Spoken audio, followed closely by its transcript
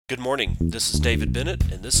Good morning. This is David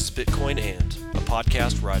Bennett, and this is Bitcoin And, a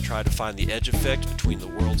podcast where I try to find the edge effect between the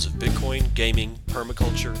worlds of Bitcoin, gaming,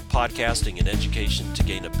 permaculture, podcasting, and education to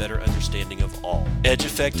gain a better understanding of all. Edge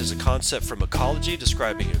effect is a concept from ecology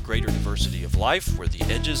describing a greater diversity of life where the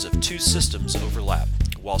edges of two systems overlap.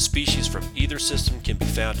 While species from either system can be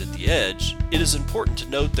found at the edge, it is important to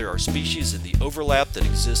note there are species in the overlap that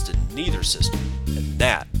exist in neither system, and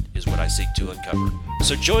that is what I seek to uncover.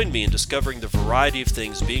 So join me in discovering the variety of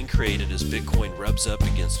things being created as Bitcoin rubs up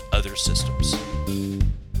against other systems.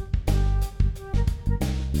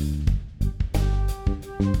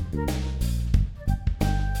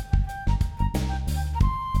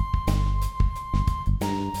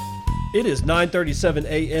 It is 9:37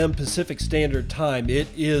 a.m. Pacific Standard Time. It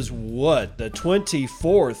is the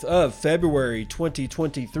 24th of February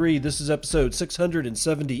 2023. This is episode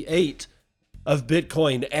 678 of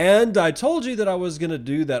Bitcoin. And I told you that I was going to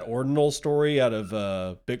do that ordinal story out of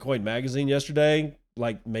Bitcoin Magazine yesterday,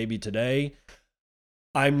 like maybe today.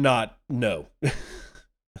 I'm not. No.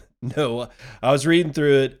 No. I was reading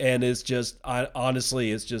through it and it's just,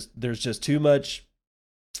 honestly, there's just too much.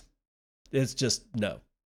 It's just, no.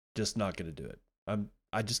 Just not going to do it.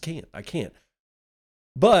 I just can't. I can't.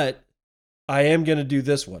 But I am going to do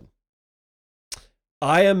this one.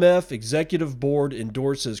 IMF Executive Board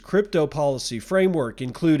endorses crypto policy framework,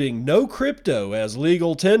 including no crypto as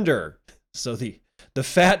legal tender. So the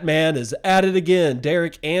fat man is at it again.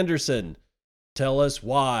 Derek Anderson. Tell us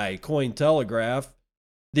why. Cointelegraph.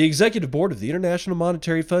 The Executive Board of the International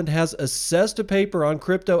Monetary Fund has assessed a paper on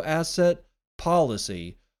crypto asset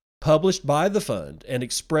policy published by the fund and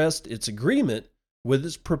expressed its agreement with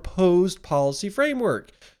its proposed policy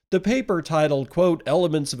framework. The paper, titled, quote,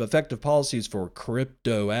 Elements of Effective Policies for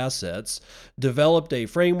Crypto Assets, developed a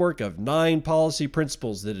framework of 9 policy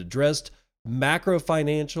principles that addressed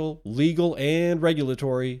macro-financial, legal, and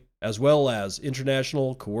regulatory, as well as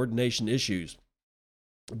international coordination issues.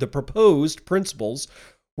 The proposed principles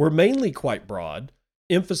were mainly quite broad,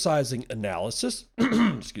 emphasizing analysis,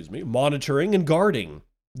 monitoring, and guarding.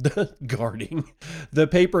 The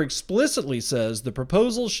paper explicitly says the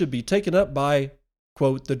proposal should be taken up by,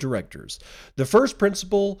 quote, the directors. The first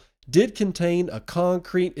principle did contain a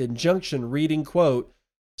concrete injunction reading, quote,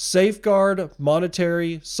 safeguard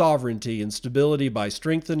monetary sovereignty and stability by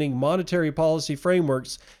strengthening monetary policy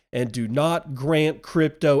frameworks and do not grant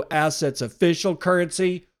crypto assets official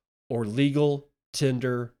currency or legal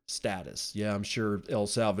tender status. Yeah, I'm sure El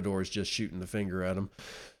Salvador is just shooting the finger at them.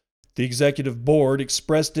 The executive board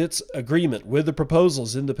expressed its agreement with the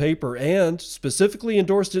proposals in the paper and specifically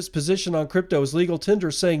endorsed its position on crypto as legal tender,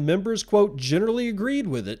 saying members, quote, generally agreed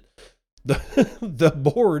with it. The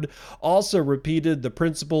board also repeated the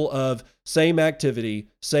principle of same activity,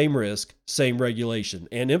 same risk, same regulation,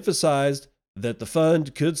 and emphasized that the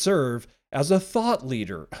fund could serve as a thought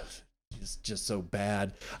leader. It's just so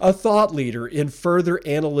bad. A thought leader in further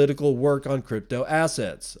analytical work on crypto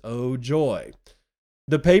assets. Oh, joy.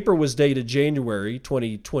 The paper was dated January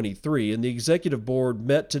 2023, and the executive board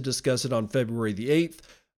met to discuss it on February the 8th,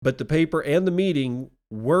 but the paper and the meeting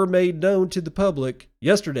were made known to the public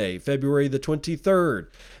yesterday, February the 23rd.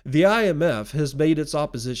 The IMF has made its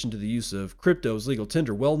opposition to the use of crypto as legal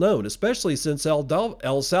tender well known, especially since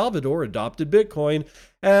El Salvador adopted Bitcoin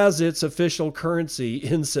as its official currency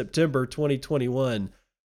in September 2021.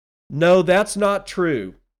 No, that's not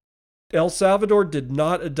true. El Salvador did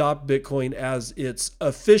not adopt Bitcoin as its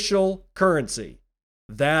official currency.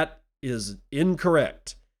 That is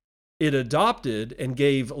incorrect. It adopted and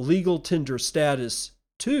gave legal tender status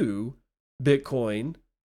to Bitcoin,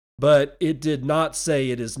 but it did not say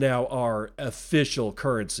it is now our official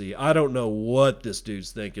currency. I don't know what this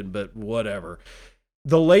dude's thinking, but whatever.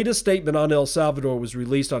 The latest statement on El Salvador was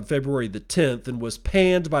released on February the 10th and was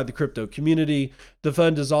panned by the crypto community. The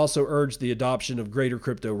fund has also urged the adoption of greater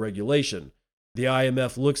crypto regulation. The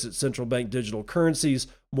IMF looks at central bank digital currencies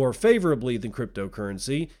more favorably than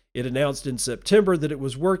cryptocurrency. It announced in September that it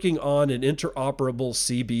was working on an interoperable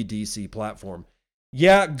CBDC platform.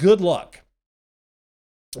 Yeah, good luck.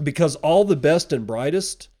 Because all the best and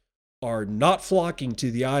brightest are not flocking to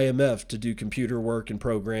the IMF to do computer work and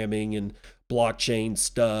programming and blockchain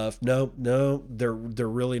stuff. No, they're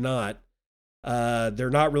really not. They're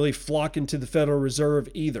not really flocking to the Federal Reserve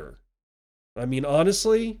either. I mean,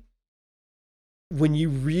 honestly, when you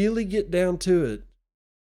really get down to it,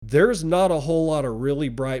 there's not a whole lot of really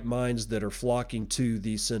bright minds that are flocking to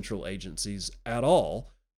these central agencies at all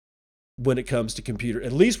when it comes to computer,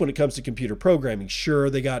 at least when it comes to computer programming. Sure,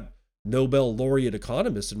 they got Nobel laureate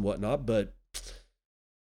economists and whatnot, but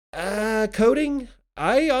coding,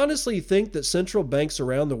 I honestly think that central banks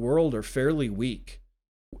around the world are fairly weak.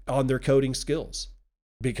 on their coding skills,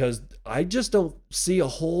 because I just don't see a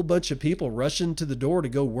whole bunch of people rushing to the door to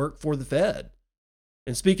go work for the Fed.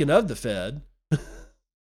 And speaking of the Fed,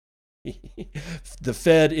 the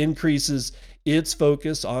Fed increases its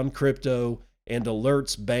focus on crypto and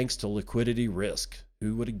alerts banks to liquidity risk.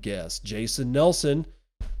 Who would have guessed? Jason Nelson,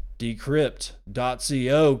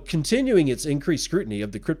 Decrypt.co, continuing its increased scrutiny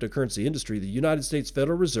of the cryptocurrency industry, the United States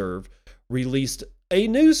Federal Reserve released a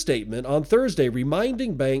new statement on Thursday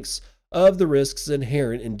reminding banks of the risks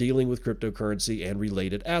inherent in dealing with cryptocurrency and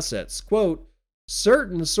related assets. Quote,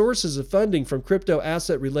 certain sources of funding from crypto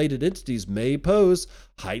asset related entities may pose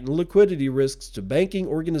heightened liquidity risks to banking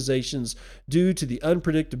organizations due to the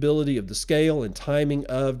unpredictability of the scale and timing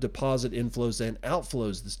of deposit inflows and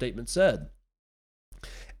outflows, the statement said.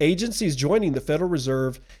 Agencies joining the Federal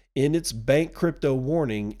Reserve in its bank crypto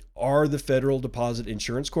warning are the Federal Deposit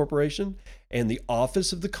Insurance Corporation and the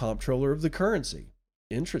Office of the Comptroller of the Currency.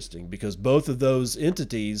 Interesting, because both of those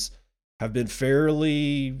entities have been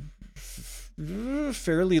fairly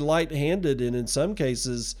light-handed, and in some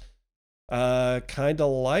cases kind of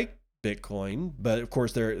like Bitcoin, but of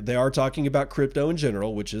course they are talking about crypto in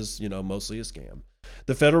general, which is, mostly a scam.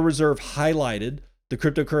 The Federal Reserve highlighted the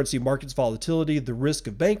cryptocurrency market's volatility, the risk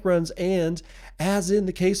of bank runs, and, as in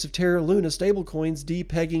the case of Terra Luna, stablecoins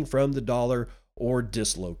depegging from the dollar or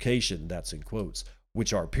dislocation, that's in quotes,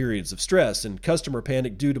 which are periods of stress and customer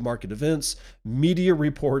panic due to market events, media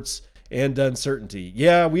reports, and uncertainty.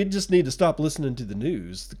 Yeah, we just need to stop listening to the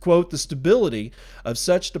news. The quote, the stability of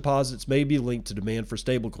such deposits may be linked to demand for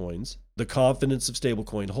stablecoins, the confidence of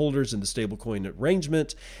stablecoin holders in the stablecoin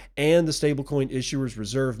arrangement, and the stablecoin issuers'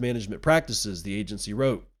 reserve management practices, the agency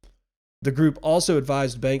wrote. The group also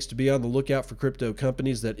advised banks to be on the lookout for crypto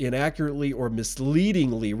companies that inaccurately or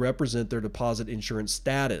misleadingly represent their deposit insurance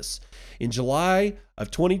status. In July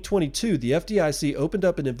of 2022, the FDIC opened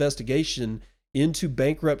up an investigation into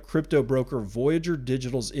bankrupt crypto broker Voyager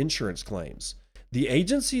Digital's insurance claims. The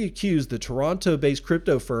agency accused the Toronto-based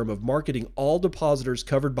crypto firm of marketing all depositors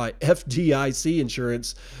covered by FDIC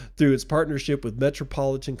insurance through its partnership with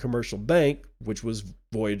Metropolitan Commercial Bank, which was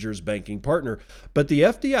Voyager's banking partner. But the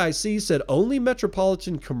FDIC said only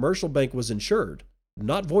Metropolitan Commercial Bank was insured,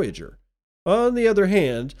 not Voyager. On the other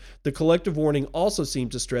hand, the collective warning also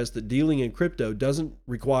seemed to stress that dealing in crypto doesn't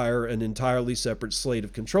require an entirely separate slate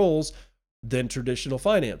of controls than traditional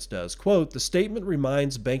finance does. Quote, the statement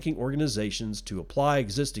reminds banking organizations to apply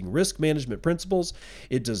existing risk management principles.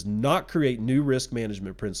 It does not create new risk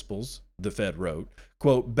management principles, the Fed wrote.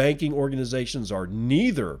 Quote, banking organizations are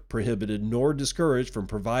neither prohibited nor discouraged from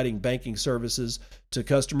providing banking services to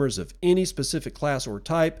customers of any specific class or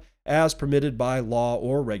type as permitted by law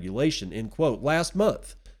or regulation, end quote. Last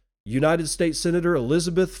month, United States Senator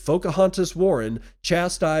Elizabeth Pocahontas Warren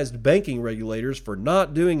chastised banking regulators for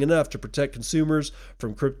not doing enough to protect consumers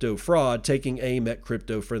from crypto fraud, taking aim at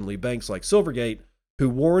crypto-friendly banks like Silvergate,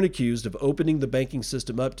 who Warren accused of opening the banking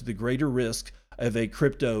system up to the greater risk of a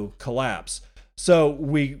crypto collapse. So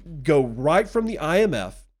we go right from the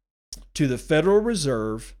IMF to the Federal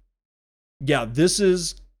Reserve. Yeah, this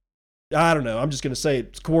is, I don't know, I'm just going to say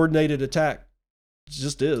it's coordinated attack. It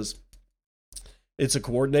just is. It's a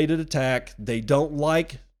coordinated attack. They don't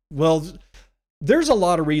like, well, there's a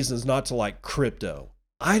lot of reasons not to like crypto.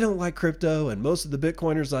 I don't like crypto, and most of the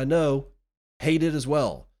Bitcoiners I know hate it as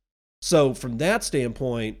well. So from that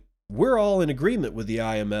standpoint, we're all in agreement with the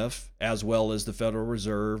IMF as well as the Federal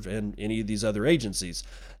Reserve and any of these other agencies.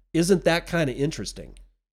 Isn't that kind of interesting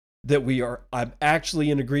that I'm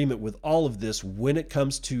actually in agreement with all of this when it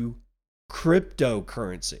comes to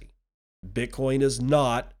cryptocurrency? Bitcoin is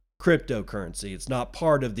not cryptocurrency. It's not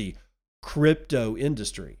part of the crypto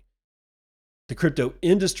industry. The crypto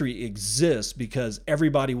industry exists because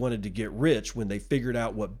everybody wanted to get rich when they figured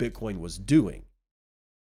out what Bitcoin was doing.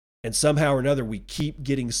 And somehow or another, we keep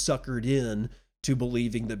getting suckered in to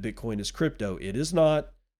believing that Bitcoin is crypto. It is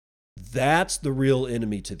not. That's the real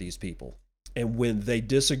enemy to these people. And when they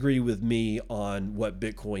disagree with me on what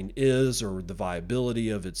Bitcoin is or the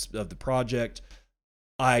viability of the project,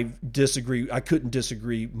 I disagree. I couldn't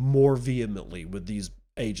disagree more vehemently with these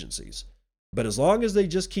agencies. But as long as they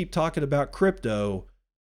just keep talking about crypto,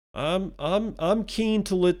 I'm keen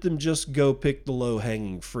to let them just go pick the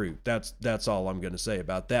low-hanging fruit. That's all I'm going to say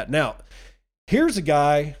about that. Now, here's a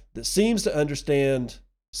guy that seems to understand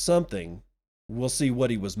something. We'll see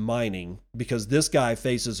what he was mining, because this guy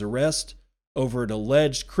faces arrest over an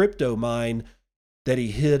alleged crypto mine that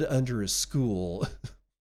he hid under his school.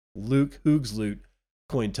 Luke Hoogsloot,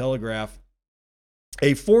 Cointelegraph.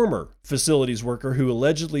 A former facilities worker who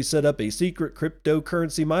allegedly set up a secret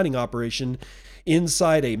cryptocurrency mining operation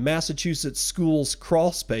inside a Massachusetts school's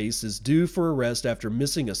crawl space is due for arrest after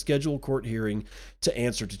missing a scheduled court hearing to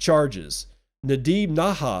answer to charges. Nadeem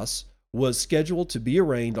Nahas was scheduled to be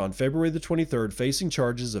arraigned on February the 23rd, facing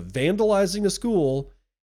charges of vandalizing a school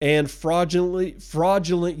and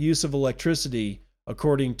fraudulent use of electricity,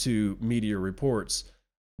 according to media reports.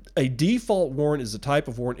 A default warrant is a type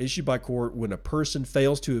of warrant issued by court when a person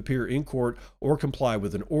fails to appear in court or comply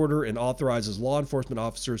with an order and authorizes law enforcement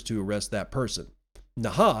officers to arrest that person.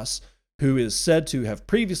 Nahas, who is said to have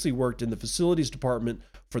previously worked in the facilities department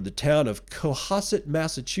for the town of Cohasset,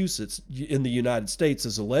 Massachusetts in the United States,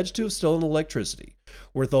 is alleged to have stolen electricity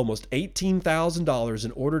worth almost $18,000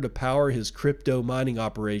 in order to power his crypto mining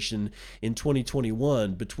operation in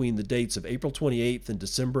 2021 between the dates of April 28th and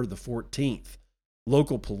December the 14th.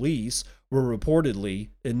 Local police were reportedly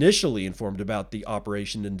initially informed about the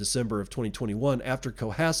operation in December of 2021 after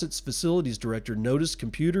Cohasset's facilities director noticed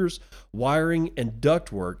computers, wiring, and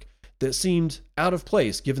ductwork that seemed out of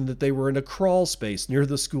place given that they were in a crawl space near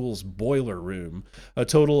the school's boiler room. A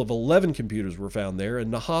total of 11 computers were found there,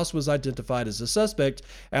 and Nahas was identified as a suspect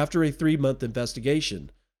after a 3-month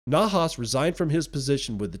investigation. Nahas resigned from his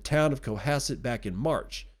position with the town of Cohasset back in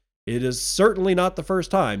March. It is certainly not the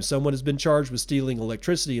first time someone has been charged with stealing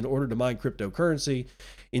electricity in order to mine cryptocurrency.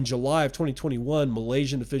 In July of 2021,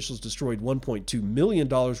 Malaysian officials destroyed $1.2 million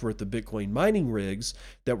worth of Bitcoin mining rigs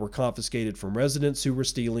that were confiscated from residents who were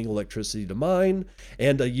stealing electricity to mine.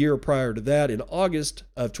 And a year prior to that, in August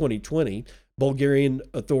of 2020, Bulgarian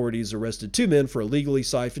authorities arrested 2 men for illegally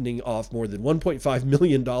siphoning off more than $1.5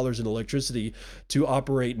 million in electricity to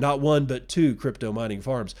operate not 1 but 2 crypto mining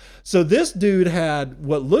farms. So this dude had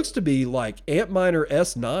what looks to be like Antminer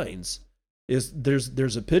S9s.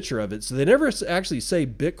 There's a picture of it. So they never actually say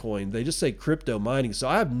Bitcoin. They just say crypto mining. So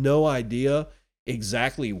I have no idea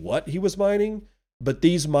exactly what he was mining, but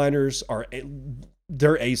these miners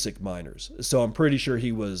they're ASIC miners. So I'm pretty sure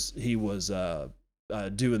he was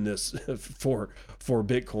doing this for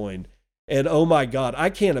Bitcoin. And oh my God, I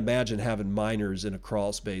can't imagine having miners in a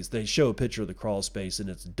crawl space. They show a picture of the crawl space and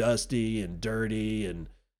it's dusty and dirty and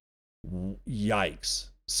yikes.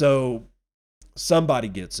 So somebody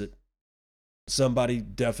gets it. Somebody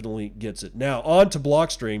definitely gets it. Now on to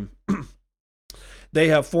Blockstream. They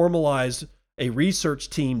have formalized a research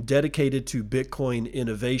team dedicated to Bitcoin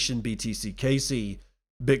innovation. BTC Casey,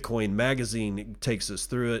 Bitcoin Magazine takes us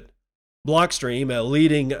through it. Blockstream, a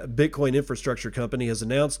leading Bitcoin infrastructure company, has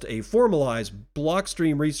announced a formalized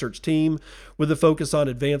Blockstream research team with a focus on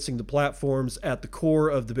advancing the platforms at the core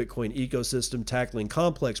of the Bitcoin ecosystem, tackling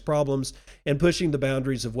complex problems, and pushing the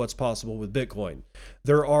boundaries of what's possible with Bitcoin.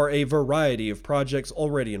 There are a variety of projects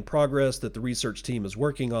already in progress that the research team is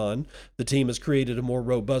working on. The team has created a more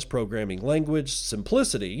robust programming language,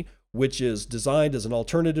 Simplicity, which is designed as an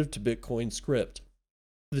alternative to Bitcoin script.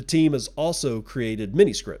 The team has also created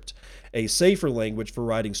Miniscript, a safer language for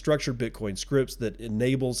writing structured Bitcoin scripts that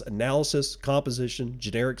enables analysis, composition,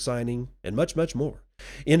 generic signing, and much, much more.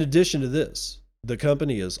 In addition to this, the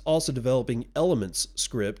company is also developing Elements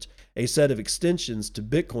Script, a set of extensions to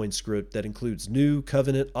Bitcoin script that includes new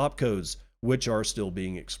Covenant opcodes, which are still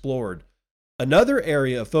being explored. Another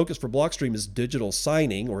area of focus for Blockstream is digital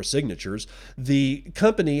signing or signatures. The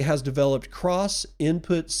company has developed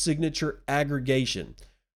cross-input signature aggregation,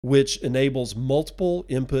 which enables multiple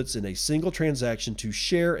inputs in a single transaction to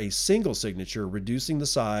share a single signature, reducing the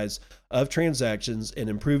size of transactions and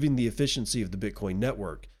improving the efficiency of the Bitcoin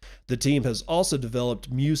network. The team has also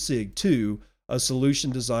developed MuSig2, a solution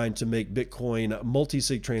designed to make Bitcoin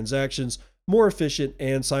multi-sig transactions more efficient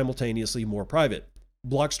and simultaneously more private.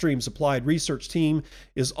 Blockstream's applied research team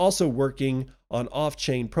is also working on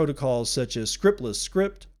off-chain protocols such as Scriptless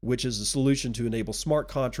Script, which is a solution to enable smart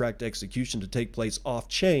contract execution to take place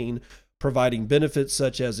off-chain, providing benefits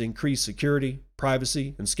such as increased security,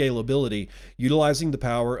 privacy, and scalability, utilizing the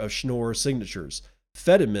power of Schnorr signatures.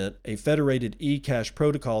 Fedimint, a federated eCash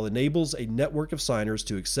protocol, enables a network of signers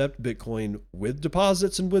to accept Bitcoin with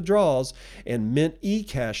deposits and withdrawals and mint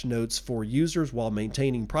eCash notes for users while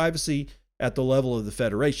maintaining privacy at the level of the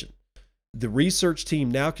federation. The research team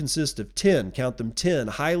now consists of 10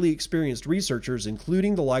 highly experienced researchers,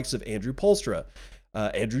 including the likes of Andrew Polstra,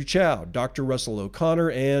 Andrew Chow, Dr. Russell O'Connor,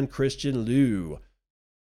 and Christian Liu.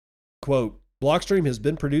 Quote, Blockstream has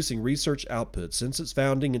been producing research output since its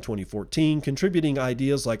founding in 2014, contributing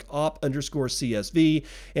ideas like op_CSV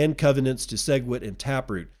and covenants to SegWit and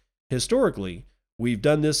Taproot. Historically, We've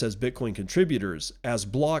done this as Bitcoin contributors, as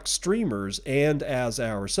block streamers, and as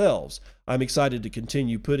ourselves. I'm excited to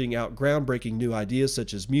continue putting out groundbreaking new ideas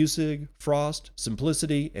such as Musig, Frost,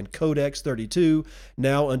 Simplicity, and Codex 32,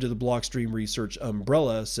 now under the Blockstream Research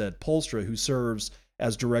umbrella, said Polstra, who serves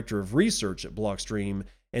as Director of Research at Blockstream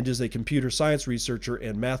and is a computer science researcher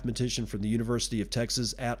and mathematician from the University of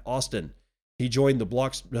Texas at Austin. He joined the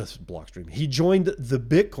Blockstream. He joined the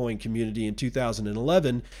Bitcoin community in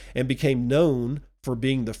 2011 and became known for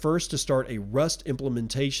being the first to start a Rust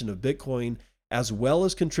implementation of Bitcoin, as well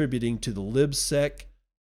as contributing to the libsec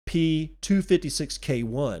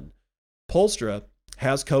P256K1. Polstra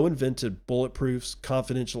has co-invented bulletproofs,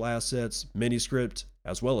 confidential assets, Miniscript,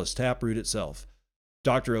 as well as Taproot itself.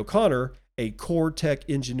 Dr. O'Connor, a core tech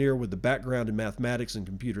engineer with a background in mathematics and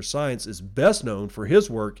computer science, is best known for his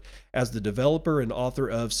work as the developer and author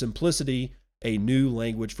of Simplicity, a new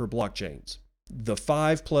language for blockchains. The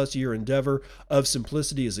 5+ year endeavor of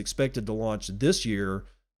Simplicity is expected to launch this year.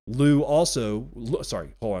 Lou, also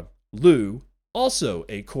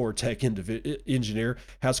a core tech engineer,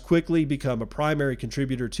 has quickly become a primary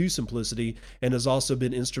contributor to Simplicity and has also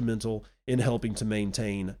been instrumental in helping to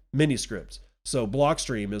maintain Miniscript. So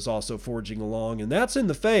Blockstream is also forging along, and that's in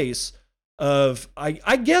the face of,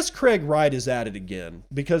 I guess Craig Wright is at it again,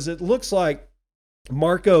 because it looks like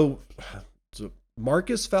Marcus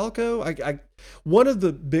Falco, one of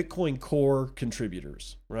the Bitcoin Core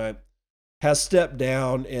contributors, right, has stepped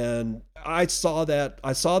down, and I saw that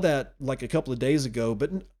like a couple of days ago,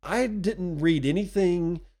 but I didn't read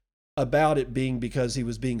anything about it being because he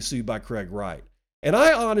was being sued by Craig Wright. And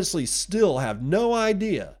I honestly still have no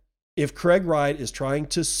idea if Craig Wright is trying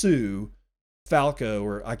to sue Falco,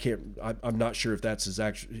 or I'm not sure if that's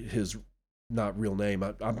his not real name.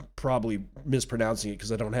 I'm probably mispronouncing it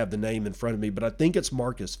because I don't have the name in front of me, but I think it's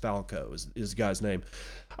Marcus Falco is the guy's name.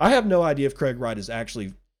 I have no idea if Craig Wright is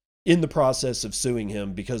actually in the process of suing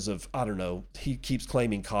him because of, I don't know, he keeps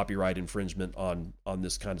claiming copyright infringement on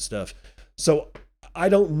this kind of stuff. So I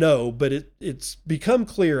don't know, but it's become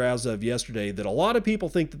clear as of yesterday that a lot of people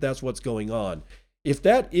think that that's what's going on. If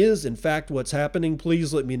that is in fact what's happening,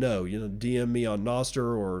 please let me know. DM me on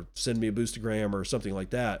Nostr or send me a Boostagram or something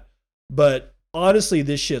like that. But honestly,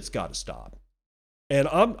 this shit's got to stop. And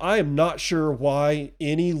I am not sure why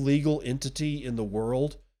any legal entity in the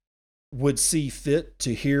world would see fit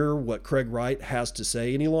to hear what Craig Wright has to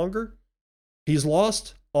say any longer. He's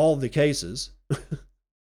lost all the cases.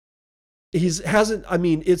 His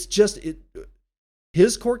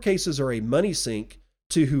court cases are a money sink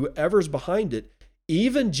to whoever's behind it.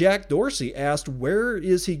 Even Jack Dorsey asked, where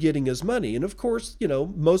is he getting his money? And of course,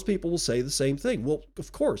 most people will say the same thing. Well,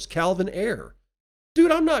 of course, Calvin Ayre.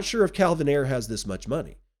 Dude, I'm not sure if Calvin Ayre has this much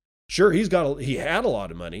money. Sure, he had a lot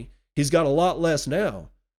of money. He's got a lot less now.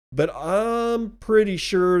 But I'm pretty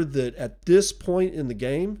sure that at this point in the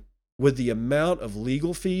game, with the amount of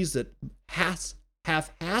legal fees that has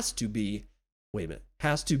to be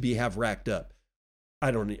racked up.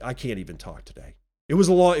 I can't even talk today. It was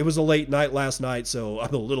a late night last night, so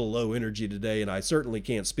I'm a little low energy today, and I certainly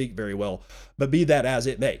can't speak very well, but be that as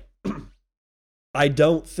it may. I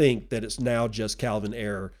don't think that it's now just Calvin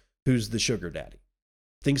Ayre who's the sugar daddy.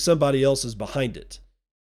 I think somebody else is behind it.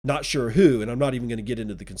 Not sure who, and I'm not even going to get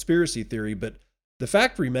into the conspiracy theory, but the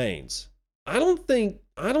fact remains, I don't think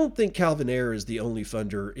Calvin Ayre is the only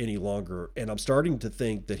funder any longer, and I'm starting to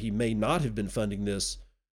think that he may not have been funding this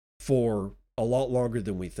for a lot longer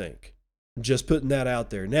than we think. Just putting that out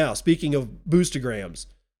there. Now, speaking of Boostagrams,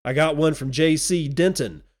 I got one from JC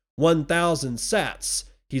Denton, 1,000 sats.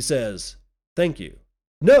 He says, thank you.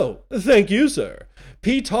 No, thank you, sir.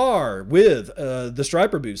 P-Tar with the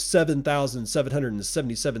Striper Boost,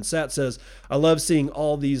 7,777 sats says, I love seeing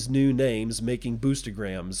all these new names making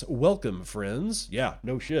Boostagrams. Welcome, friends. Yeah,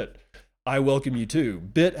 no shit. I welcome you too.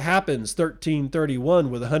 Bit Happens 1331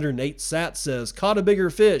 with 108 sats says, caught a bigger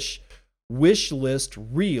fish. Wish list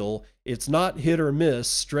real. It's not hit or miss,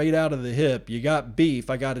 straight out of the hip. You got beef,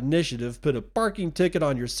 I got initiative. Put a parking ticket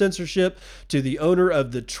on your censorship to the owner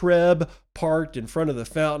of the Treb parked in front of the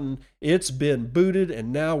fountain. It's been booted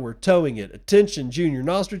and now we're towing it. Attention, Junior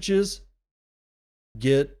Nostriches.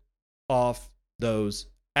 Get off those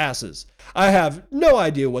asses. I have no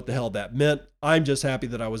idea what the hell that meant. I'm just happy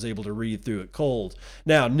that I was able to read through it cold.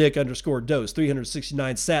 Now, Nick_Dose,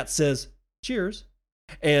 369 sats says, cheers.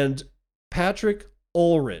 And Patrick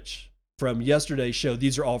Ulrich from yesterday's show,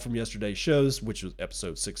 these are all from yesterday's shows, which was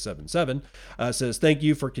episode 677, says, thank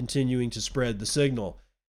you for continuing to spread the signal.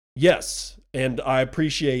 Yes, and I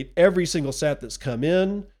appreciate every single sat that's come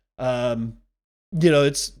in. I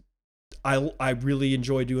really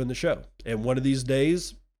enjoy doing the show. And one of these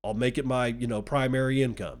days, I'll make it my, primary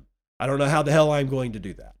income. I don't know how the hell I'm going to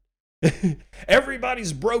do that.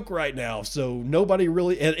 Everybody's broke right now. So nobody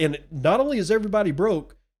really, and not only is everybody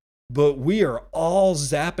broke, but we are all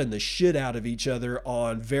zapping the shit out of each other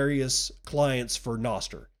on various clients for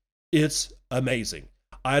Nostr. It's amazing.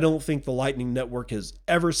 I don't think the Lightning Network has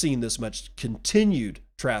ever seen this much continued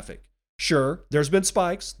traffic. Sure, there's been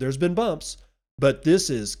spikes, there's been bumps, but this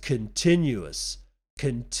is continuous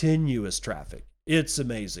traffic. It's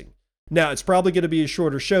amazing. Now, it's probably going to be a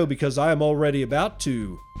shorter show because I am already about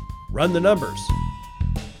to run the numbers.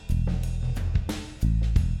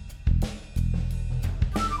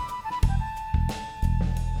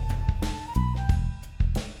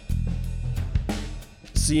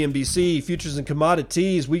 CNBC, futures and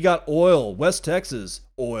commodities, we got oil, West Texas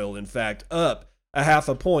oil, in fact, up a half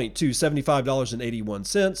a point to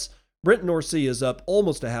 $75.81. Brent North Sea is up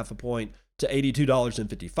almost a half a point to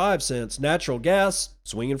 $82.55. Natural gas,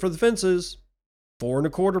 swinging for the fences,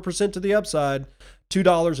 4.25% to the upside,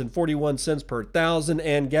 $2.41 per thousand.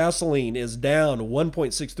 And gasoline is down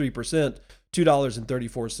 1.63%,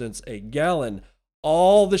 $2.34 a gallon.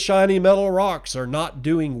 All the shiny metal rocks are not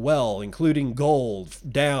doing well, including gold,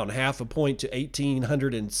 down half a point to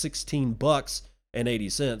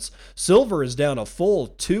 $1,816.80. Silver is down a full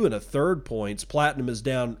 2 1/3 points. Platinum is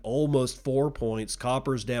down almost 4 points.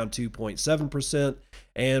 Copper is down 2.7%,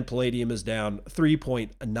 and palladium is down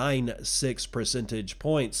 3.96 percentage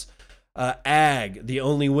points. Ag, the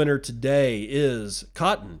only winner today is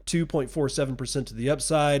cotton, 2.47% to the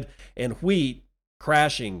upside, and wheat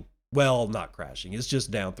crashing. Well, not crashing. It's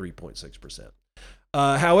just down 3.6%.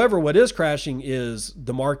 However, what is crashing is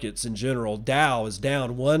the markets in general. Dow is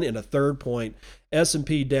down 1 1/3 point.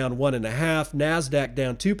 S&P down 1.5. NASDAQ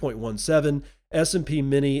down 2.17. S&P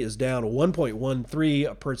Mini is down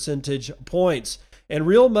 1.13 percentage points. And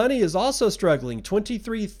real money is also struggling.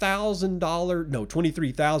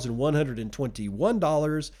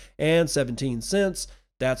 $23,121.17.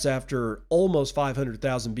 That's after almost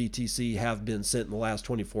 500,000 BTC have been sent in the last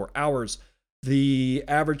 24 hours. The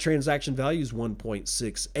average transaction value is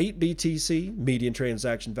 1.68 BTC. Median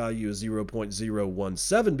transaction value is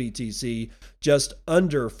 0.017 BTC, just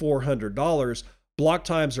under $400. Block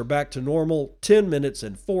times are back to normal, 10 minutes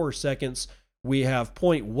and 4 seconds. We have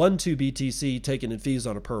 0.12 BTC taken in fees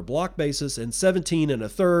on a per block basis and 17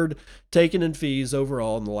 1/3 taken in fees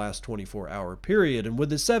overall in the last 24-hour period. And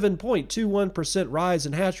with a 7.21% rise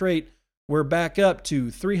in hash rate, we're back up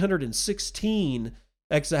to 316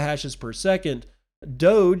 exahashes per second.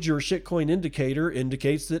 Doge, your shitcoin indicator,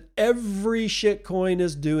 indicates that every shitcoin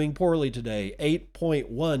is doing poorly today.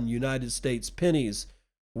 8.1 United States pennies.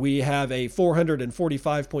 We have a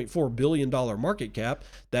 $445.4 billion market cap.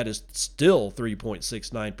 That is still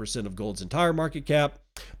 3.69% of gold's entire market cap.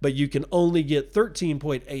 But you can only get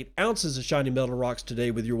 13.8 ounces of shiny metal rocks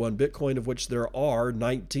today with your one Bitcoin, of which there are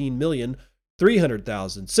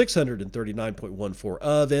 19,300,639.14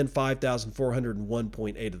 of, and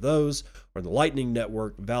 5,401.8 of those are in the Lightning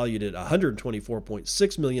Network, valued at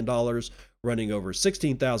 $124.6 million, running over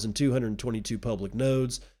 16,222 public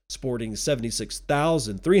nodes, sporting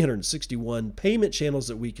 76,361 payment channels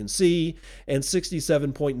that we can see, and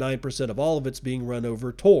 67.9% of all of it's being run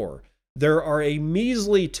over Tor. There are a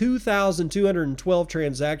measly 2,212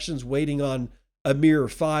 transactions waiting on a mere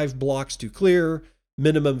 5 blocks to clear.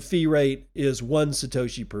 Minimum fee rate is 1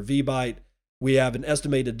 Satoshi per VByte. We have an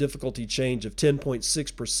estimated difficulty change of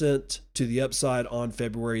 10.6% to the upside on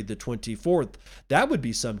February the 24th. That would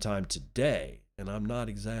be sometime today, and I'm not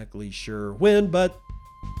exactly sure when, but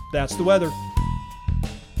that's the weather.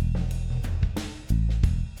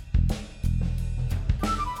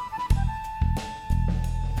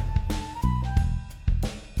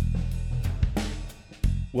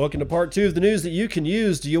 Welcome to part 2 of the news that you can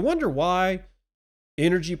use. Do you wonder why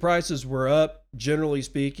energy prices were up, generally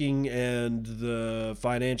speaking, and the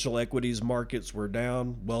financial equities markets were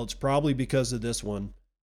down? Well, it's probably because of this one.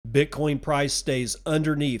 Bitcoin price stays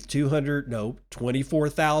underneath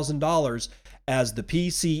 $24,000 as the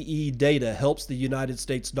PCE data helps the United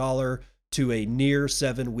States dollar to a near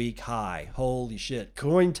 7-week high. Holy shit.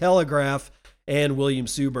 Cointelegraph and William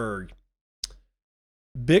Suberg.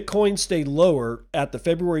 Bitcoin stayed lower at the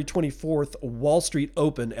February 24th Wall Street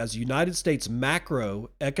Open as United States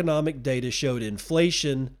macroeconomic data showed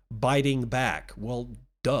inflation biting back. Well,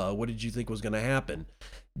 duh, what did you think was going to happen?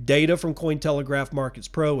 Data from Cointelegraph Markets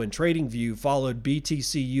Pro and TradingView followed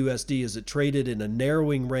BTC USD as it traded in a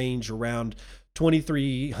narrowing range around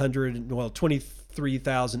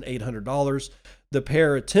 $23,800. The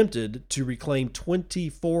pair attempted to reclaim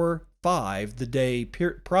 24 5 the day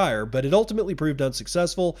prior, but it ultimately proved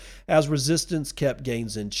unsuccessful as resistance kept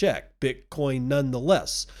gains in check. Bitcoin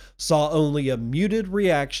nonetheless saw only a muted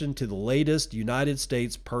reaction to the latest United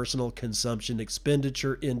States Personal Consumption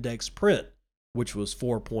Expenditure Index print, which was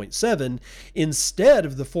 4.7 instead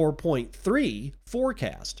of the 4.3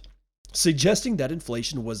 forecast, suggesting that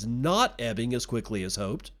inflation was not ebbing as quickly as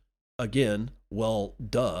hoped. Again, well,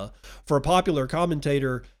 duh. For a popular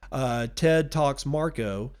commentator, Ted Talks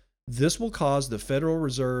Marco, this will cause the Federal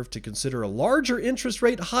Reserve to consider a larger interest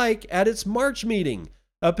rate hike at its March meeting,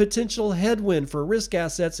 a potential headwind for risk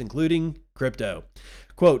assets, including crypto.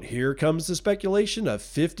 Quote, here comes the speculation of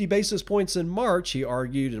 50 basis points in March, he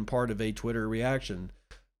argued in part of a Twitter reaction.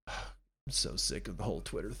 I'm so sick of the whole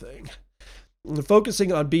Twitter thing.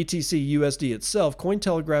 Focusing on BTC USD itself,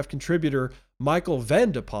 Cointelegraph contributor Michael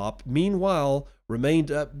Vandepop, meanwhile, remained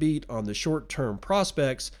upbeat on the short-term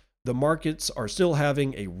prospects. The markets are still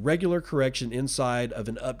having a regular correction inside of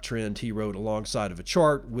an uptrend, he wrote alongside of a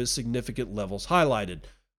chart with significant levels highlighted.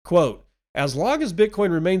 Quote, as long as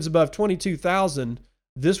Bitcoin remains above 22,000,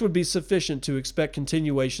 this would be sufficient to expect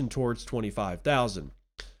continuation towards 25,000.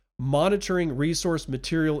 Monitoring resource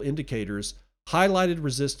material indicators highlighted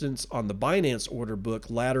resistance on the Binance order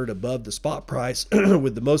book laddered above the spot price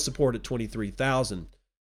with the most support at 23,000.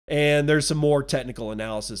 And there's some more technical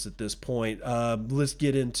analysis at this point. Let's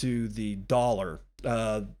get into the dollar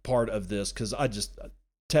part of this, because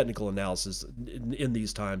technical analysis in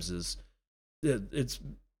these times it's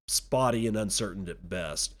spotty and uncertain at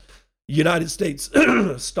best. United States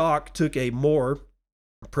stock took a more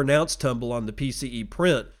pronounced tumble on the PCE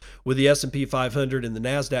print, with the S&P 500 and the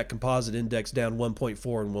NASDAQ Composite Index down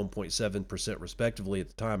 1.4 and 1.7% respectively at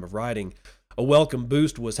the time of writing. A welcome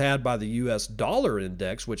boost was had by the U.S. dollar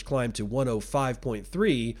index, which climbed to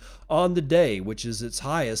 105.3 on the day, which is its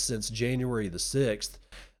highest since January the 6th.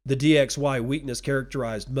 The DXY weakness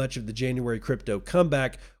characterized much of the January crypto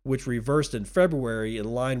comeback, which reversed in February in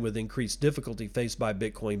line with increased difficulty faced by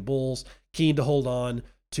Bitcoin bulls, keen to hold on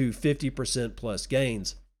to 50% plus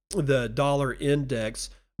gains. The dollar index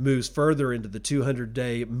moves further into the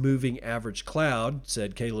 200-day moving average cloud,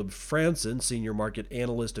 said Caleb Franson, senior market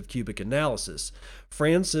analyst of Cubic Analysis.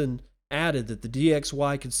 Franson added that the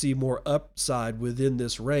DXY could see more upside within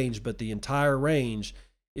this range, but the entire range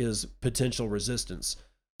is potential resistance.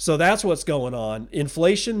 So that's what's going on.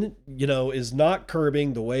 Inflation, is not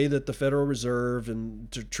curbing the way that the Federal Reserve and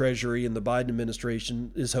Treasury and the Biden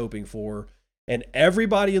administration is hoping for. And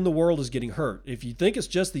everybody in the world is getting hurt. If you think it's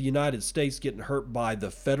just the United States getting hurt by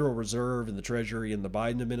the Federal Reserve and the Treasury and the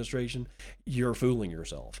Biden administration, you're fooling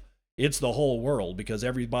yourself. It's the whole world, because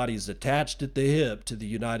everybody's attached at the hip to the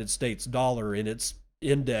United States dollar, and its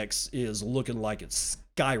index is looking like it's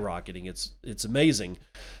skyrocketing. It's amazing.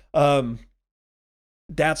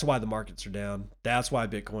 That's why the markets are down. That's why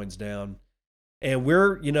Bitcoin's down. And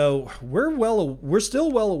we're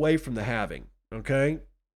still well away from the halving. Okay.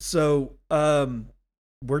 So,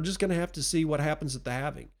 we're just going to have to see what happens at the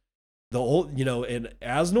halving. And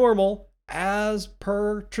as normal, as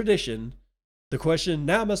per tradition, the question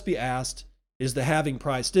now must be asked, is the halving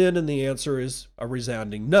priced in? And the answer is a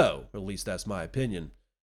resounding no. At least that's my opinion.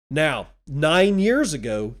 Now, 9 years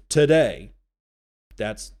ago today,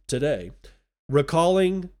 that's today,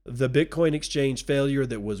 recalling the Bitcoin exchange failure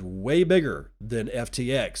that was way bigger than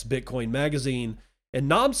FTX, Bitcoin Magazine and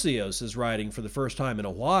Namcios is writing for the first time in a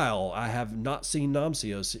while. I have not seen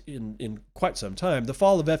Namcios in quite some time. The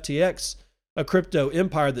fall of FTX, a crypto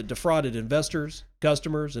empire that defrauded investors,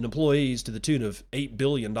 customers, and employees to the tune of $8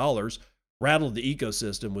 billion, rattled the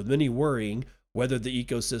ecosystem, with many worrying whether the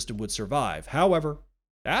ecosystem would survive. However,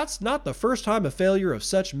 that's not the first time a failure of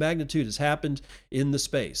such magnitude has happened in the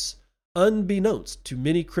space. Unbeknownst to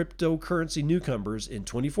many cryptocurrency newcomers, in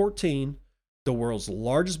 2014, the world's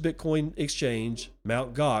largest Bitcoin exchange,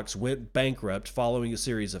 Mt. Gox, went bankrupt following a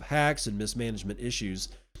series of hacks and mismanagement issues.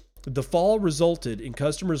 The fall resulted in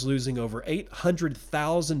customers losing over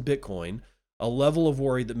 800,000 Bitcoin, a level of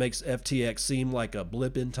worry that makes FTX seem like a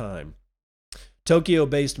blip in time.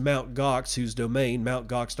 Tokyo-based Mt. Gox, whose domain,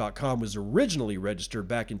 mountgox.com, was originally registered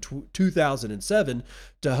back in 2007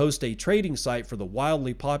 to host a trading site for the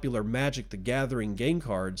wildly popular Magic the Gathering game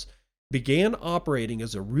cards, began operating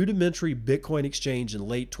as a rudimentary Bitcoin exchange in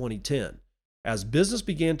late 2010. As business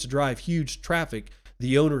began to drive huge traffic,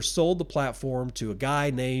 the owner sold the platform to a guy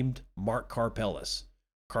named Mark Karpelès.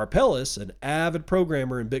 Karpelès, an avid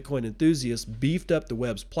programmer and Bitcoin enthusiast, beefed up the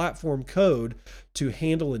web's platform code to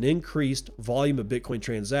handle an increased volume of Bitcoin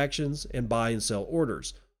transactions and buy and sell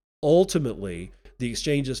orders. Ultimately, the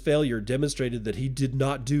exchange's failure demonstrated that he did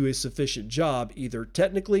not do a sufficient job, either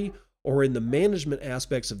technically or in the management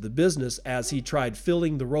aspects of the business, as he tried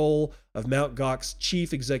filling the role of Mt. Gox's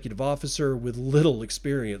chief executive officer with little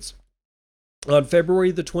experience. On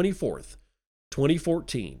February the 24th,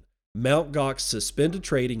 2014, Mt. Gox suspended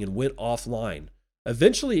trading and went offline.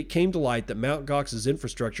 Eventually, it came to light that Mt. Gox's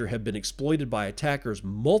infrastructure had been exploited by attackers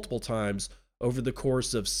multiple times over the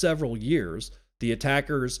course of several years. The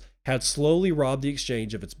attackers had slowly robbed the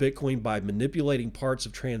exchange of its Bitcoin by manipulating parts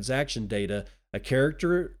of transaction data, a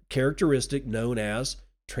characteristic known as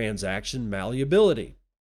transaction malleability.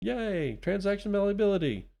 Yay, transaction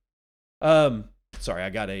malleability. Sorry, I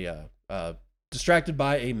got distracted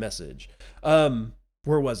by a message. Where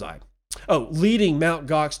was I? Oh, leading Mt.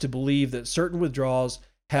 Gox to believe that certain withdrawals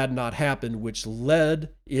had not happened, which led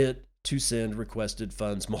it to send requested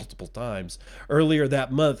funds multiple times. Earlier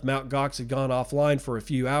that month, Mt. Gox had gone offline for a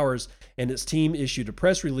few hours, and its team issued a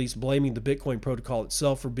press release blaming the Bitcoin protocol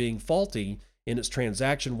itself for being faulty in its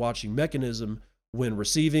transaction watching mechanism. When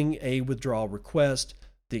receiving a withdrawal request,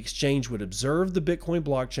 the exchange would observe the Bitcoin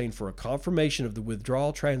blockchain for a confirmation of the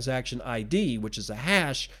withdrawal transaction ID, which is a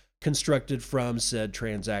hash constructed from said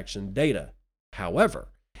transaction data. However,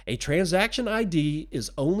 a transaction ID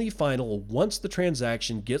is only final once the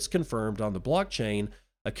transaction gets confirmed on the blockchain,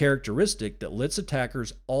 a characteristic that lets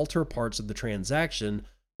attackers alter parts of the transaction,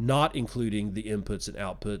 not including the inputs and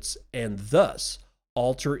outputs, and thus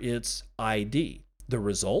alter its ID. The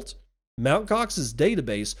result? Mt. Gox's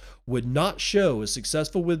database would not show a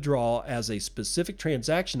successful withdrawal, as a specific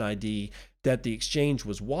transaction ID that the exchange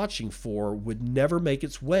was watching for would never make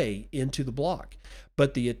its way into the block.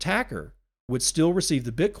 But the attacker would still receive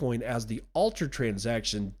the Bitcoin as the altered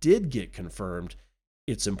transaction did get confirmed.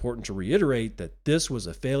 It's important to reiterate that this was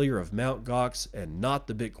a failure of Mt. Gox and not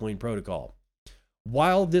the Bitcoin protocol.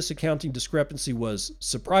 While this accounting discrepancy was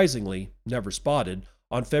surprisingly never spotted,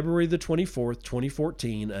 on February the 24th,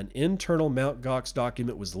 2014, an internal Mt. Gox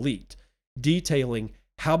document was leaked, detailing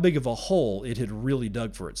how big of a hole it had really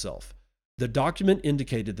dug for itself. The document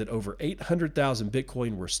indicated that over 800,000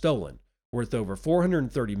 Bitcoin were stolen, worth over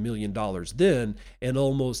 $430 million then, and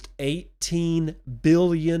almost 18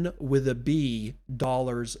 billion with a B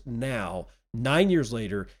dollars now, 9 years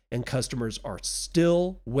later, and customers are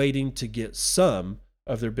still waiting to get some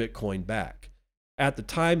of their Bitcoin back. At the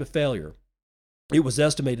time of failure, it was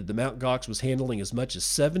estimated that Mt. Gox was handling as much as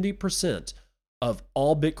 70% of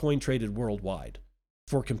all Bitcoin traded worldwide.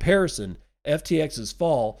 For comparison, FTX's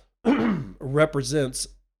fall represented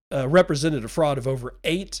a fraud of over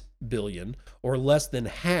 8 billion, or less than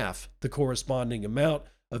half the corresponding amount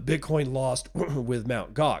of Bitcoin lost with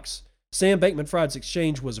Mt. Gox. Sam Bankman-Fried's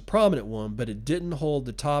exchange was a prominent one, but it didn't hold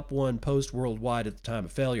the top one post worldwide at the time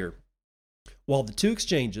of failure. While the two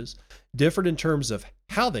exchanges differed in terms of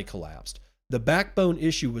how they collapsed, the backbone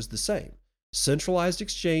issue was the same. Centralized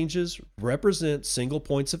exchanges represent single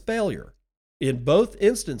points of failure. In both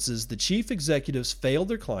instances, the chief executives failed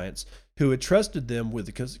their clients who had trusted them with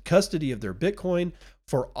the custody of their Bitcoin.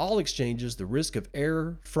 For all exchanges, the risk of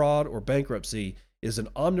error, fraud, or bankruptcy is an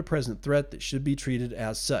omnipresent threat that should be treated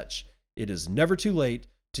as such. It is never too late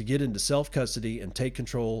to get into self-custody and take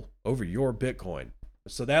control over your Bitcoin.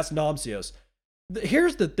 So that's Namcios.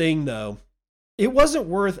 Here's the thing, though. It wasn't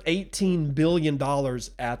worth $18 billion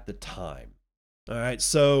at the time. All right,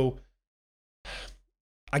 so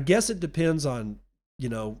I guess it depends on,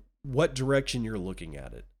 what direction you're looking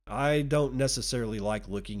at it. I don't necessarily like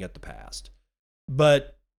looking at the past,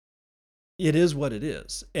 but it is what it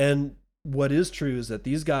is. And what is true is that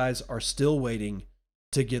these guys are still waiting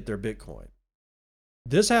to get their Bitcoin.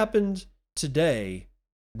 This happened today,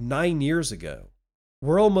 9 years ago.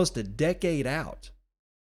 We're almost a decade out.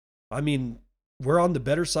 I mean, we're on the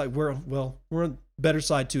better side. We're on the better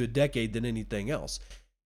side to a decade than anything else.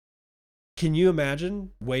 Can you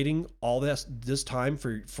imagine waiting all this time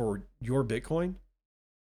for your Bitcoin?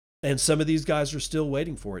 And some of these guys are still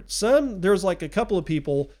waiting for it. There's like a couple of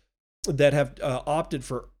people that have opted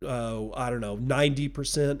for,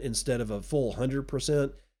 90% instead of a full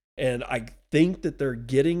 100%. And I think that they're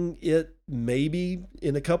getting it maybe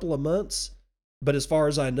in a couple of months. But as far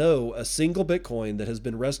as I know, a single Bitcoin that has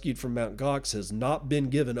been rescued from Mt. Gox has not been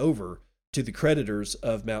given over to the creditors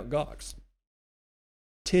of Mt. Gox.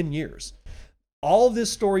 10 years. All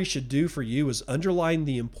this story should do for you is underline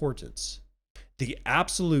the importance, the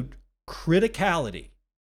absolute criticality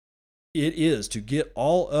it is to get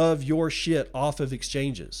all of your shit off of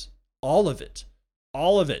exchanges. All of it.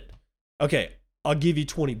 All of it. Okay, I'll give you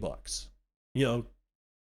 $20.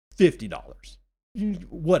 $50.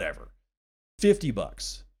 Whatever.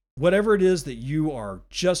 $50. Whatever it is that you are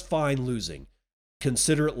just fine losing,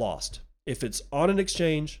 consider it lost. If it's on an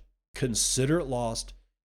exchange, consider it lost.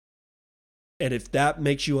 And if that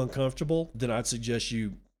makes you uncomfortable, then I'd suggest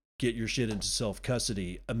you get your shit into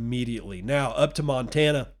self-custody immediately. Now, up to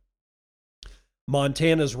Montana.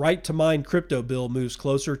 Montana's right to mine crypto bill moves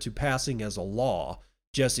closer to passing as a law.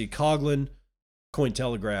 Jesse Coughlin,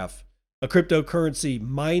 Cointelegraph. A cryptocurrency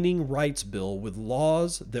mining rights bill with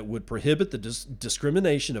laws that would prohibit the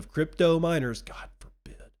discrimination of crypto miners, God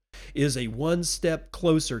forbid, is a one step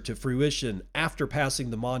closer to fruition after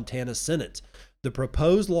passing the Montana Senate. The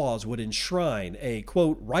proposed laws would enshrine a,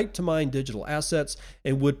 quote, right to mine digital assets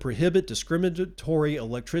and would prohibit discriminatory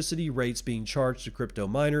electricity rates being charged to crypto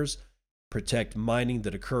miners, protect mining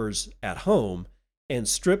that occurs at home, and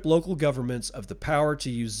strip local governments of the power to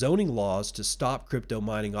use zoning laws to stop crypto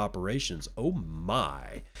mining operations. Oh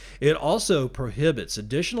my. It also prohibits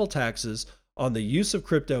additional taxes on the use of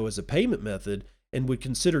crypto as a payment method and would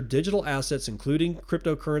consider digital assets, including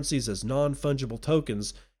cryptocurrencies, as non-fungible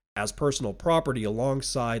tokens as personal property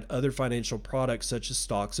alongside other financial products such as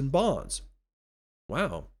stocks and bonds.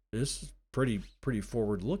 Wow, this is pretty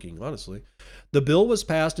forward-looking, honestly. The bill was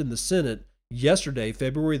passed in the Senate yesterday,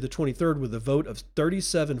 February the 23rd, with a vote of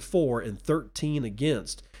 37 for and 13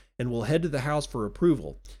 against, and will head to the House for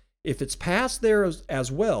approval. If it's passed there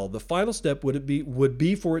as well, the final step would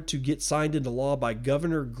be for it to get signed into law by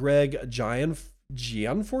Governor Greg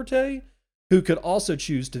Gianforte, who could also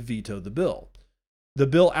choose to veto the bill. The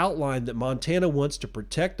bill outlined that Montana wants to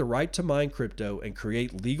protect the right to mine crypto and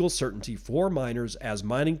create legal certainty for miners, as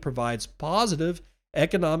mining provides positive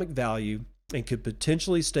economic value and could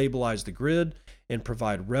potentially stabilize the grid and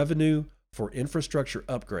provide revenue for infrastructure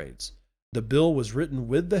upgrades. The bill was written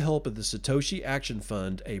with the help of the Satoshi Action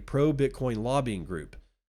Fund, a pro-Bitcoin lobbying group.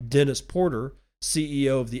 Dennis Porter,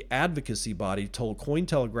 CEO of the advocacy body, told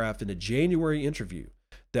Cointelegraph in a January interview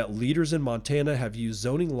that leaders in Montana have used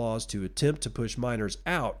zoning laws to attempt to push miners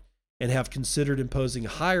out and have considered imposing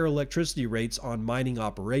higher electricity rates on mining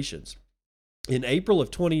operations. In April of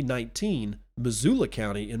 2019, Missoula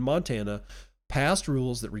County in Montana passed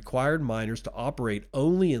rules that required miners to operate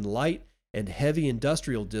only in light and heavy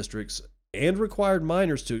industrial districts and required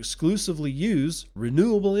miners to exclusively use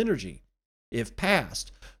renewable energy. If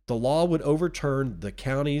passed, the law would overturn the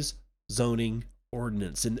county's zoning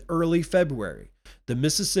ordinance. In early February, the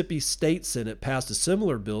Mississippi State Senate passed a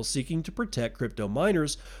similar bill seeking to protect crypto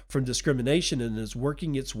miners from discrimination and is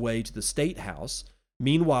working its way to the State House.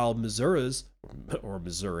 Meanwhile,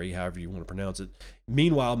 Missouri, however you want to pronounce it,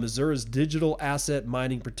 Missouri's Digital Asset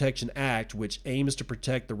Mining Protection Act, which aims to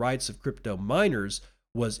protect the rights of crypto miners,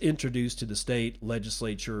 was introduced to the state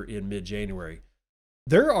legislature in mid-January.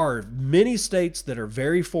 There are many states that are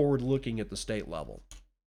very forward-looking at the state level.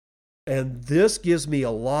 And this gives me a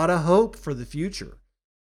lot of hope for the future.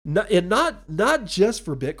 Not just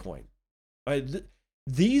for Bitcoin.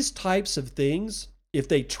 These types of things, if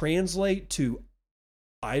they translate to,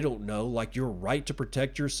 I don't know, like your right to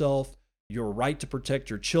protect yourself, your right to protect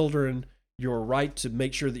your children, your right to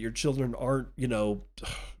make sure that your children aren't,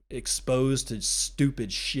 exposed to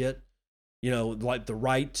stupid shit, like the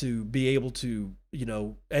right to be able to,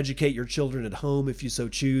 educate your children at home if you so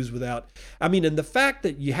choose and the fact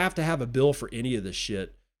that you have to have a bill for any of this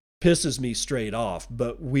shit pisses me straight off,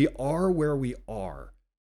 but we are where we are.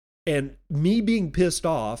 And me being pissed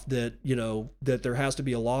off that, that there has to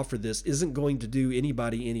be a law for this isn't going to do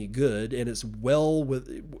anybody any good, and it's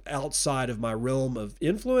outside of my realm of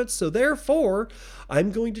influence. So therefore,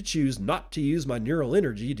 I'm going to choose not to use my neural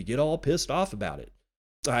energy to get all pissed off about it.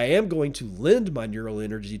 I am going to lend my neural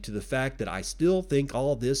energy to the fact that I still think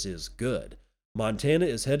all this is good. Montana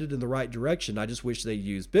is headed in the right direction. I just wish they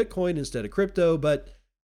used Bitcoin instead of crypto, but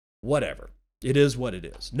whatever. It is what it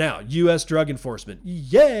is. Now, U.S. Drug Enforcement.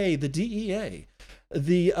 Yay, the DEA.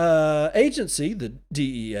 The agency, the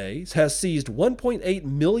DEA, has seized $1.8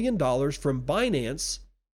 million from Binance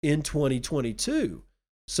in 2022.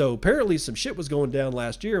 So apparently some shit was going down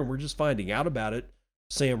last year, and we're just finding out about it.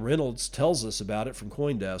 Sam Reynolds tells us about it from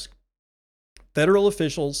CoinDesk. Federal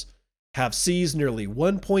officials have seized nearly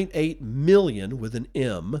 1.8 million with an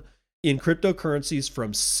M in cryptocurrencies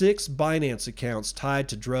from 6 Binance accounts tied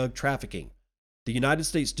to drug trafficking. The United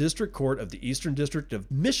States District Court of the Eastern District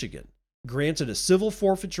of Michigan granted a civil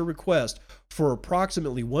forfeiture request for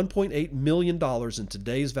approximately $1.8 million in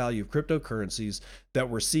today's value of cryptocurrencies that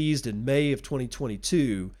were seized in May of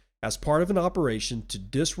 2022 as part of an operation to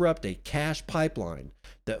disrupt a cash pipeline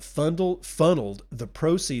that funneled the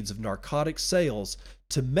proceeds of narcotic sales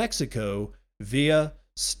to Mexico via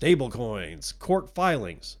stablecoins. Court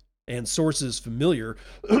filings and sources familiar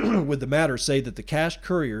with the matter say that the cash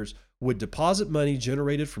couriers would deposit money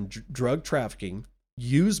generated from drug trafficking,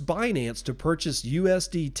 use Binance to purchase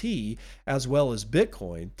USDT as well as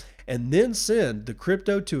Bitcoin, and then send the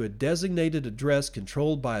crypto to a designated address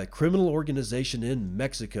controlled by a criminal organization in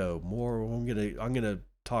Mexico. I'm gonna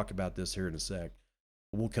talk about this here in a sec.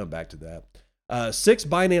 We'll come back to that. 6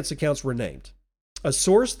 Binance accounts were named. A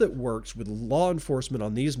source that works with law enforcement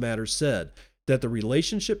on these matters said that the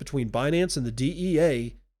relationship between Binance and the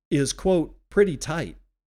DEA is, quote, pretty tight.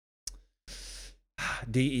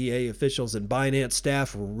 DEA officials and Binance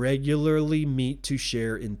staff regularly meet to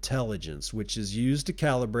share intelligence, which is used to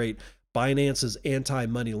calibrate Binance's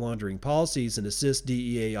anti-money laundering policies and assist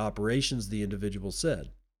DEA operations, the individual said.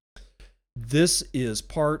 This is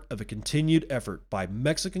part of a continued effort by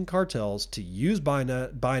Mexican cartels to use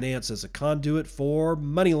Binance as a conduit for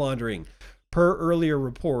money laundering. Per earlier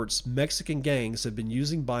reports, Mexican gangs have been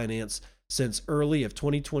using Binance since early of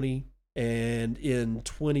 2020, and in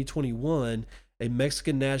 2021, a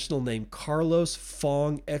Mexican national named Carlos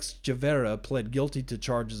Fong Echeverria pled guilty to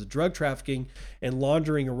charges of drug trafficking and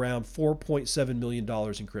laundering around $4.7 million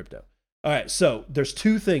in crypto. All right, so there's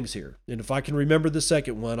 2 things here, and if I can remember the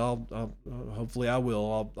second one, I'll hopefully I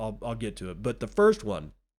will. I'll get to it. But the first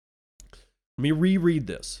one, let me reread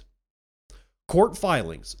this. Court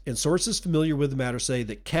filings and sources familiar with the matter say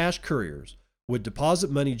that cash couriers would deposit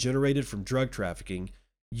money generated from drug trafficking,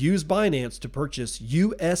 use Binance to purchase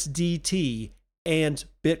USDT and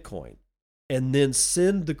Bitcoin, and then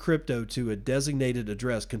send the crypto to a designated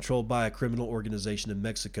address controlled by a criminal organization in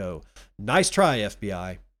Mexico. Nice try,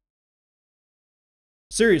 FBI.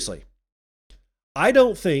 Seriously, I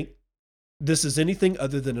don't think this is anything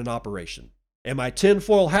other than an operation. Am I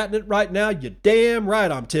tinfoil hatting it right now? You're damn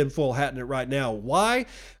right I'm tinfoil hatting it right now. Why?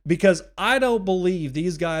 Because I don't believe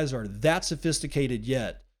these guys are that sophisticated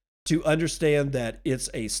yet to understand that it's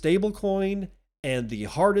a stable coin and the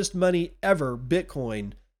hardest money ever,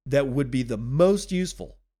 Bitcoin, that would be the most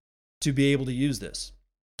useful to be able to use this,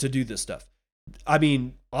 to do this stuff. I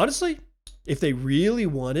mean, honestly, if they really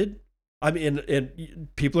wanted, and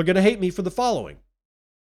people are going to hate me for the following,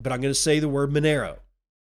 but I'm going to say the word Monero.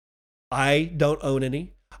 I don't own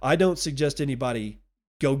any. I don't suggest anybody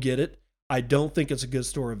go get it. I don't think it's a good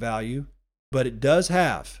store of value, but it does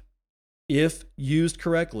have, if used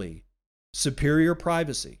correctly, superior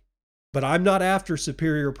privacy. But I'm not after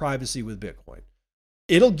superior privacy with Bitcoin.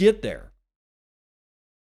 It'll get there.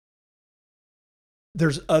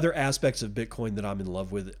 There's other aspects of Bitcoin that I'm in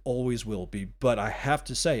love with, always will be, but I have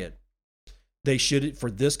to say it. They should,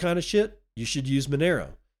 for this kind of shit, you should use Monero.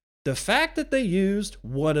 The fact that they used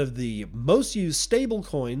one of the most used stable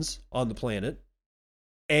coins on the planet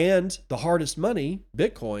and the hardest money,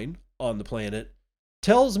 Bitcoin, on the planet,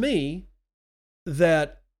 tells me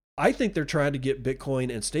that I think they're trying to get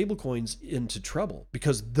Bitcoin and stable coins into trouble,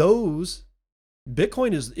 because Bitcoin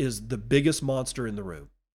is the biggest monster in the room.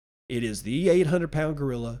 It is the 800-pound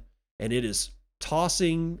gorilla, and it is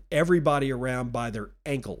tossing everybody around by their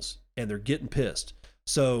ankles, and they're getting pissed.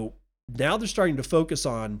 So now they're starting to focus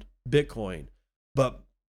on Bitcoin, but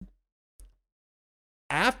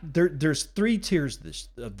there's 3 tiers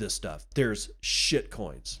of this stuff. There's shit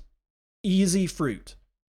coins, easy fruit.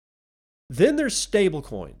 Then there's stable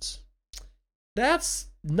coins. That's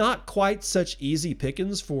not quite such easy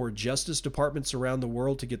pickings for justice departments around the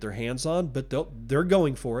world to get their hands on, but they're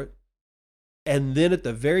going for it. And then at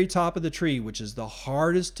the very top of the tree, which is the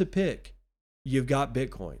hardest to pick, you've got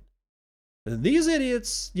Bitcoin. And these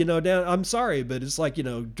idiots, I'm sorry, but it's like,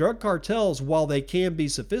 drug cartels, while they can be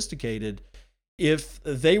sophisticated, if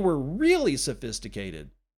they were really sophisticated,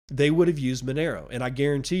 they would have used Monero. And I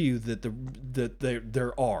guarantee you that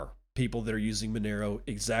there are people that are using Monero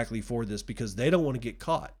exactly for this, because they don't want to get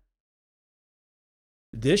caught.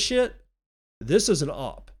 This is an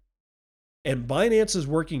op. And Binance is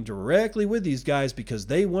working directly with these guys because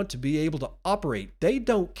they want to be able to operate. They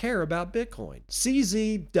don't care about Bitcoin.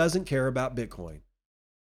 CZ doesn't care about Bitcoin.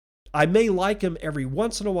 I may like him every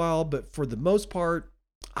once in a while, but for the most part,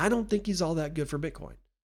 I don't think he's all that good for Bitcoin.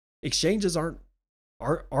 Exchanges aren't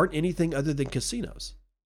anything other than casinos.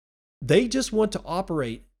 They just want to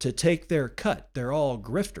operate to take their cut. They're all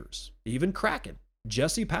grifters, even Kraken.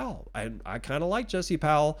 Jesse Powell. I kind of like Jesse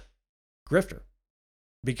Powell, grifter.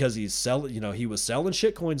 Because he was selling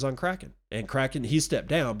shit coins on Kraken. And Kraken, he stepped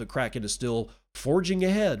down, but Kraken is still forging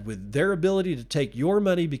ahead with their ability to take your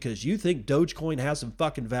money because you think Dogecoin has some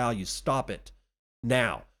fucking value. Stop it.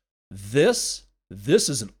 Now, this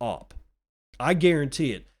is an op. I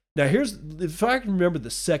guarantee it. Now, if I can remember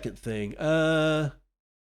the second thing,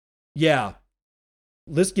 yeah,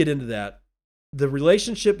 let's get into that. The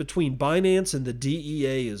relationship between Binance and the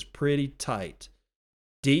DEA is pretty tight.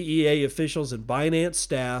 DEA officials and Binance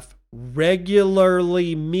staff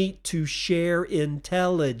regularly meet to share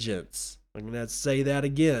intelligence. I'm going to say that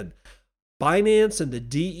again. Binance and the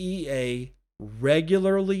DEA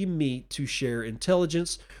regularly meet to share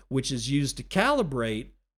intelligence, which is used to calibrate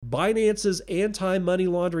Binance's anti-money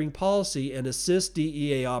laundering policy and assist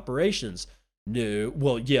DEA operations. No,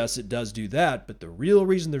 well, yes, it does do that, but the real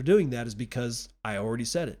reason they're doing that is because I already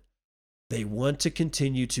said it. They want to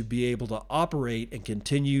continue to be able to operate and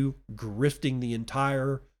continue grifting the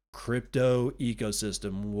entire crypto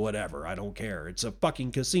ecosystem, whatever. I don't care. It's a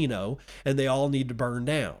fucking casino, and they all need to burn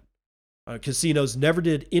down. Casinos never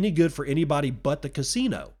did any good for anybody but the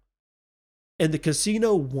casino. And the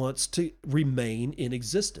casino wants to remain in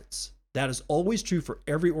existence. That is always true for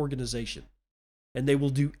every organization. And they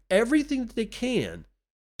will do everything that they can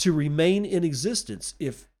to remain in existence.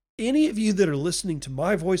 If any of you that are listening to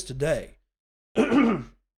my voice today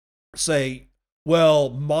say, well,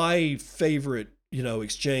 my favorite,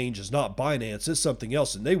 exchange is not Binance, it's something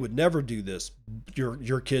else, and they would never do this,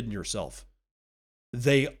 you're kidding yourself.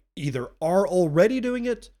 They either are already doing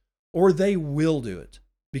it or they will do it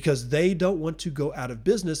because they don't want to go out of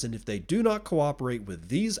business. And if they do not cooperate with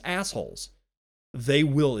these assholes, they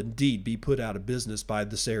will indeed be put out of business by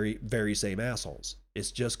the very same assholes.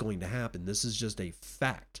 It's just going to happen. This is just a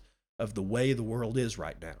fact of the way the world is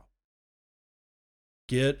right now.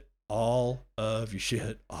 Get all of your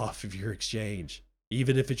shit off of your exchange.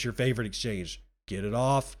 Even if it's your favorite exchange, get it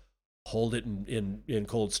off, hold it in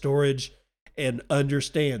cold storage, and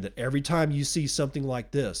understand that every time you see something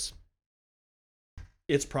like this,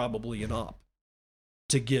 it's probably an op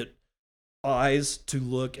to get eyes to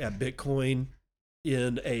look at Bitcoin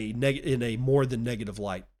in a more than negative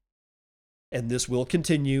light. And this will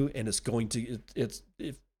continue, and it's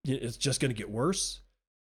just going to get worse,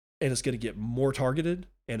 and it's going to get more targeted,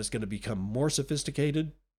 and it's going to become more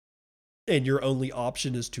sophisticated. And your only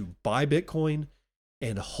option is to buy Bitcoin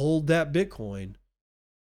and hold that Bitcoin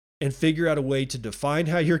and figure out a way to define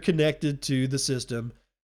how you're connected to the system,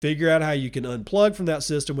 figure out how you can unplug from that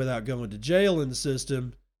system without going to jail in the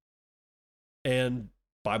system, and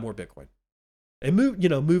buy more Bitcoin. And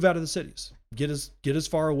move out of the cities. Get as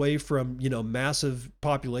far away from, massive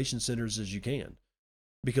population centers as you can.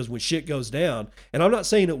 Because when shit goes down, and I'm not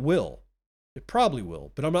saying it will, it probably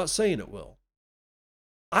will, but I'm not saying it will.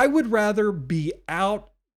 I would rather be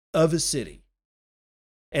out of a city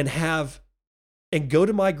and go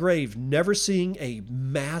to my grave never seeing a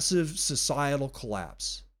massive societal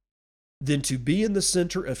collapse than to be in the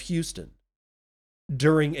center of Houston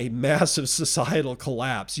during a massive societal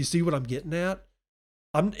collapse. You see what I'm getting at?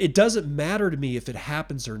 It doesn't matter to me if it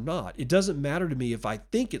happens or not. It doesn't matter to me if I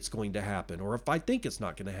think it's going to happen or if I think it's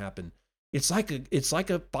not going to happen. It's like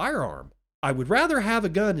a firearm. I would rather have a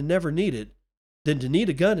gun and never need it than to need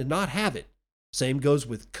a gun and not have it. Same goes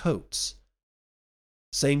with coats.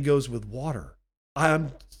 Same goes with water.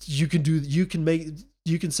 You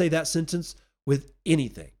can say that sentence with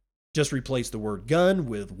anything. Just replace the word gun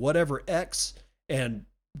with whatever X and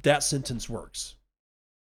that sentence works.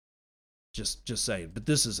 Just saying, but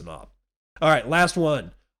this is an op. All right, last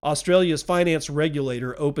one. Australia's finance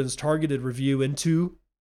regulator opens targeted review into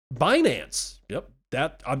Binance. Yep,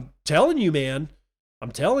 that I'm telling you, man.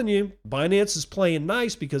 I'm telling you, Binance is playing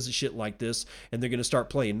nice because of shit like this, and they're going to start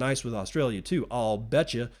playing nice with Australia too. I'll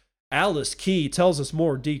bet you. Alice Key tells us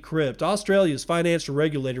more. Decrypt. Australia's financial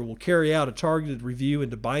regulator will carry out a targeted review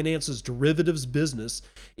into Binance's derivatives business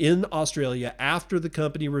in Australia after the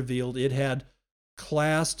company revealed it had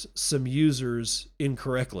classed some users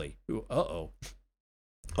incorrectly. Uh-oh.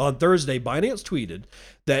 On Thursday, Binance tweeted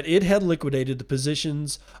that it had liquidated the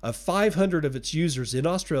positions of 500 of its users in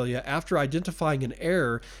Australia after identifying an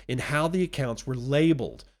error in how the accounts were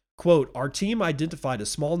labeled. Quote, our team identified a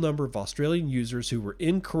small number of Australian users who were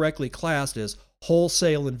incorrectly classed as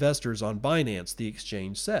wholesale investors on Binance, the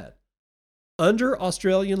exchange said. Under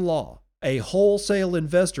Australian law, a wholesale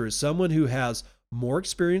investor is someone who has more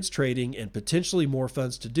experience trading and potentially more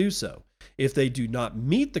funds to do so. If they do not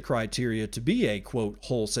meet the criteria to be a, quote,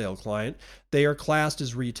 wholesale client, they are classed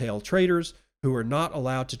as retail traders who are not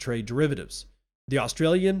allowed to trade derivatives. The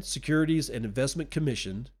Australian Securities and Investment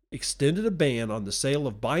Commission extended a ban on the sale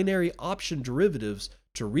of binary option derivatives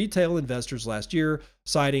to retail investors last year,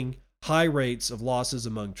 citing high rates of losses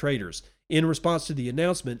among traders. In response to the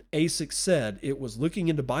announcement, ASIC said it was looking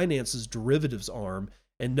into Binance's derivatives arm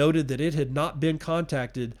and noted that it had not been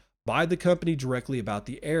contacted by the company directly about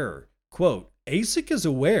the error. Quote, ASIC is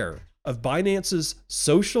aware of Binance's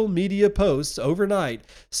social media posts overnight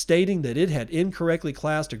stating that it had incorrectly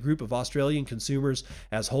classed a group of Australian consumers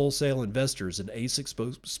as wholesale investors, an ASIC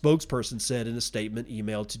spokesperson said in a statement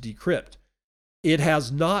emailed to Decrypt. It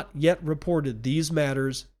has not yet reported these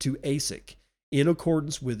matters to ASIC in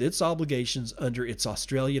accordance with its obligations under its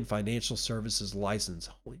Australian Financial Services license.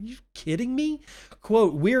 Are you kidding me?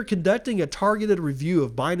 Quote, we are conducting a targeted review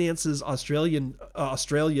of Binance's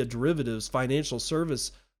Australia derivatives financial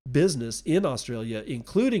service business in Australia,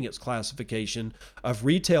 including its classification of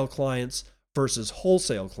retail clients versus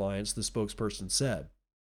wholesale clients, the spokesperson said.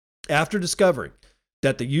 After discovering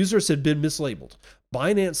that the users had been mislabeled,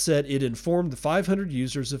 Binance said it informed the 500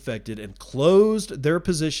 users affected and closed their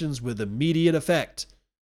positions with immediate effect.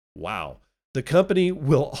 Wow. The company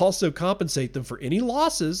will also compensate them for any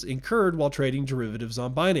losses incurred while trading derivatives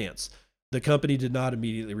on Binance. The company did not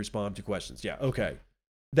immediately respond to questions. Yeah, okay.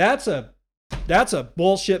 That's a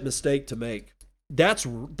bullshit mistake to make. That's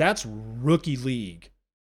rookie league,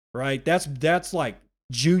 right? That's like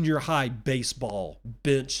junior high baseball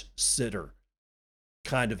bench sitter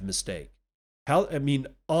kind of mistake.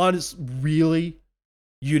 Honest, really?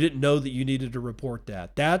 You didn't know that you needed to report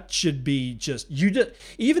that. That should be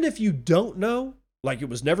even if you don't know, like it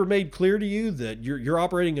was never made clear to you that you're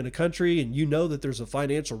operating in a country and you know that there's a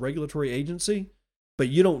financial regulatory agency, but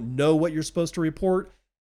you don't know what you're supposed to report,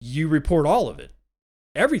 you report all of it.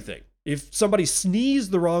 Everything. If somebody sneezed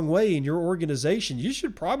the wrong way in your organization, you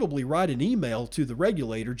should probably write an email to the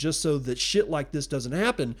regulator just so that shit like this doesn't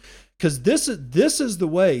happen. Because this is the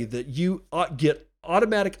way that you get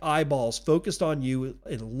automatic eyeballs focused on you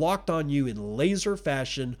and locked on you in laser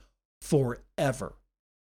fashion forever.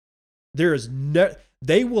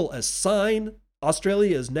 They will assign,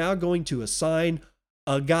 Australia is now going to assign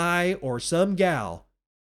a guy or some gal,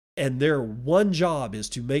 and their one job is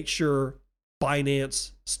to make sure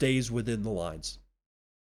Binance stays within the lines.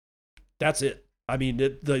 That's it.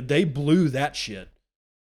 They blew that shit.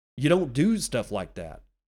 You don't do stuff like that.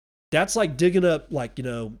 That's like digging up,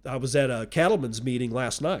 I was at a cattlemen's meeting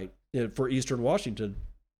last night for Eastern Washington,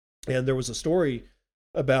 and there was a story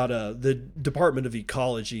about the Department of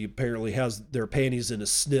Ecology apparently has their panties in a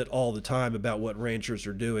snit all the time about what ranchers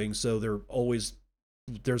are doing, so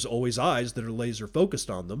there's always eyes that are laser focused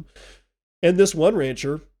on them. And this one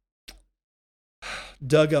rancher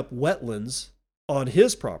dug up wetlands on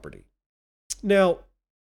his property. Now,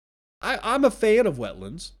 I'm a fan of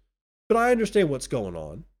wetlands, but I understand what's going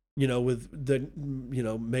on. With the,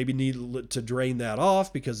 maybe need to drain that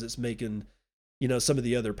off because it's making, some of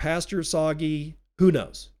the other pastures soggy. Who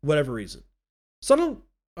knows? Whatever reason. So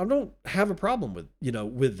I don't have a problem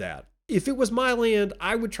with that. If it was my land,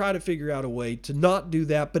 I would try to figure out a way to not do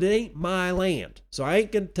that, but it ain't my land. So I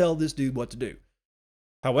ain't going to tell this dude what to do.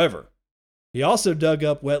 However, he also dug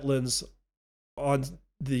up wetlands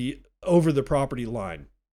over the property line.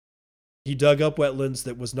 He dug up wetlands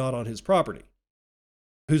that was not on his property.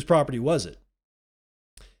 Whose property was it?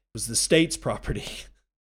 It was the state's property.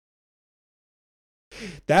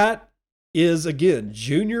 That is, again,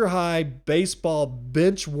 junior high baseball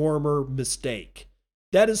bench warmer mistake.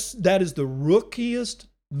 That is the rookiest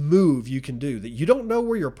move you can do, that you don't know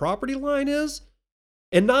where your property line is.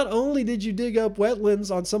 And not only did you dig up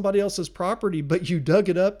wetlands on somebody else's property, but you dug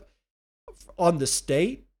it up on the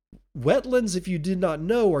state. Wetlands, if you did not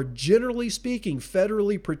know, are generally speaking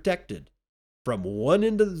federally protected from one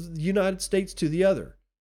end of the United States to the other.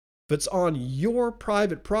 If it's on your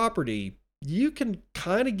private property, you can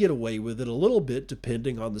kind of get away with it a little bit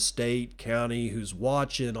depending on the state, county, who's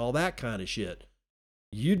watching, all that kind of shit.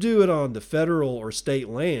 You do it on the federal or state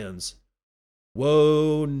lands,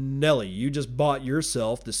 whoa, Nelly, you just bought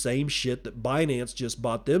yourself the same shit that Binance just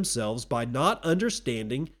bought themselves by not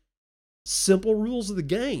understanding simple rules of the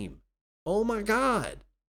game. Oh my God.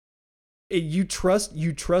 You trust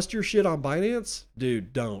your shit on Binance?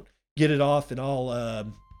 Dude, don't. Get it off and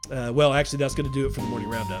actually that's going to do it for the morning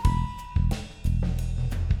roundup.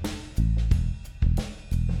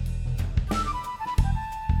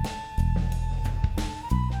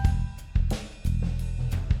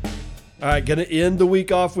 All right, going to end the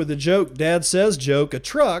week off with a joke. Dad says joke. A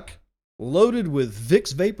truck loaded with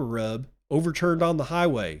Vicks Vapor Rub overturned on the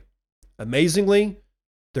highway. Amazingly,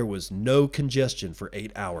 there was no congestion for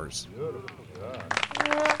 8 hours.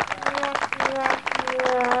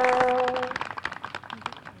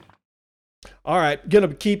 All right, going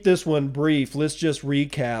to keep this one brief. Let's just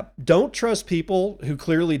recap. Don't trust people who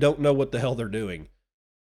clearly don't know what the hell they're doing.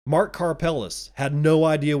 Mark Karpelès had no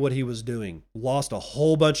idea what he was doing. Lost a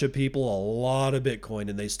whole bunch of people, a lot of Bitcoin,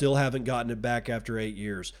 and they still haven't gotten it back after 8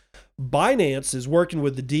 years. Binance is working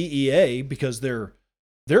with the DEA because they're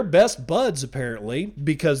best buds, apparently,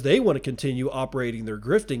 because they want to continue operating their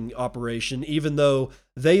grifting operation, even though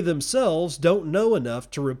they themselves don't know enough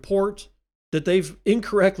to report that they've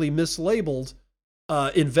incorrectly mislabeled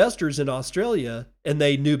investors in Australia, and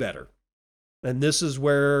they knew better. And this is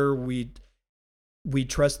where we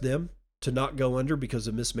trust them to not go under because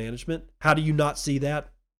of mismanagement. How do you not see that?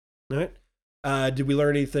 All right. Did we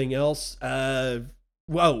learn anything else?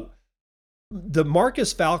 Whoa. The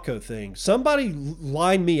Marcus Falco thing. Somebody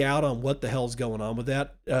line me out on what the hell's going on with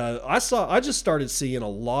that. I just started seeing a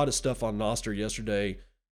lot of stuff on Nostr yesterday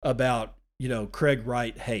about, Craig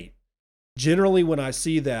Wright hate. Generally when I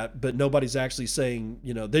see that, but nobody's actually saying,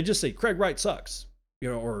 they just say Craig Wright sucks,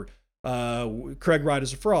 or Craig Wright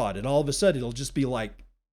is a fraud. And all of a sudden it'll just be like,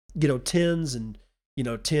 tens and,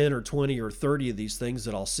 10 or 20 or 30 of these things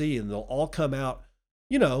that I'll see, and they'll all come out,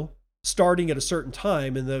 starting at a certain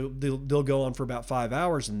time, and they'll go on for about 5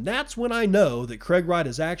 hours. And that's when I know that Craig Wright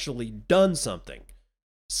has actually done something,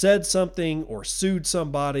 said something, or sued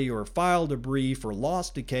somebody, or filed a brief, or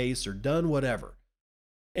lost a case, or done whatever.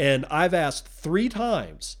 And I've asked 3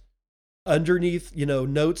 times underneath,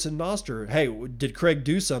 notes in Nostr, hey, did Craig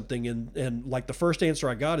do something? And like the first answer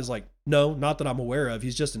I got is like, no, not that I'm aware of.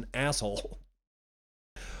 He's just an asshole.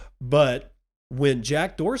 But when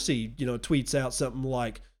Jack Dorsey, tweets out something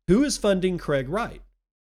like, who is funding Craig Wright?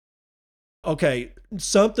 Okay,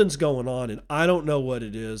 something's going on, and I don't know what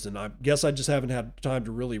it is, and I guess I just haven't had time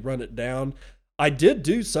to really run it down. I did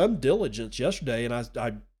do some diligence yesterday, and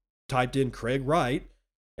I typed in Craig Wright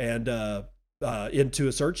and into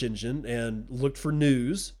a search engine and looked for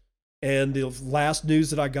news. And the last news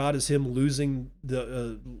that I got is him losing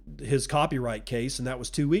his copyright case, and that was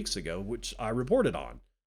 2 weeks ago, which I reported on.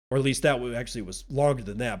 Or at least that was longer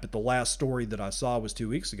than that, but the last story that I saw was 2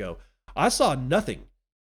 weeks ago. I saw nothing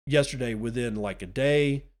yesterday within like a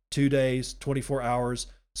day, 2 days, 24 hours.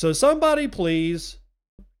 So somebody please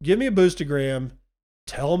give me a boostagram.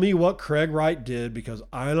 Tell me what Craig Wright did, because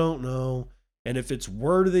I don't know. And if it's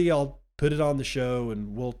worthy, I'll put it on the show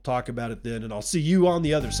and we'll talk about it then. And I'll see you on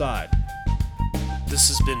the other side. This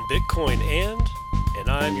has been Bitcoin and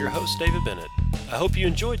I'm your host, David Bennett. I hope you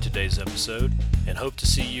enjoyed today's episode and hope to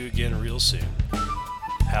see you again real soon.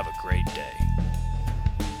 Have a great day.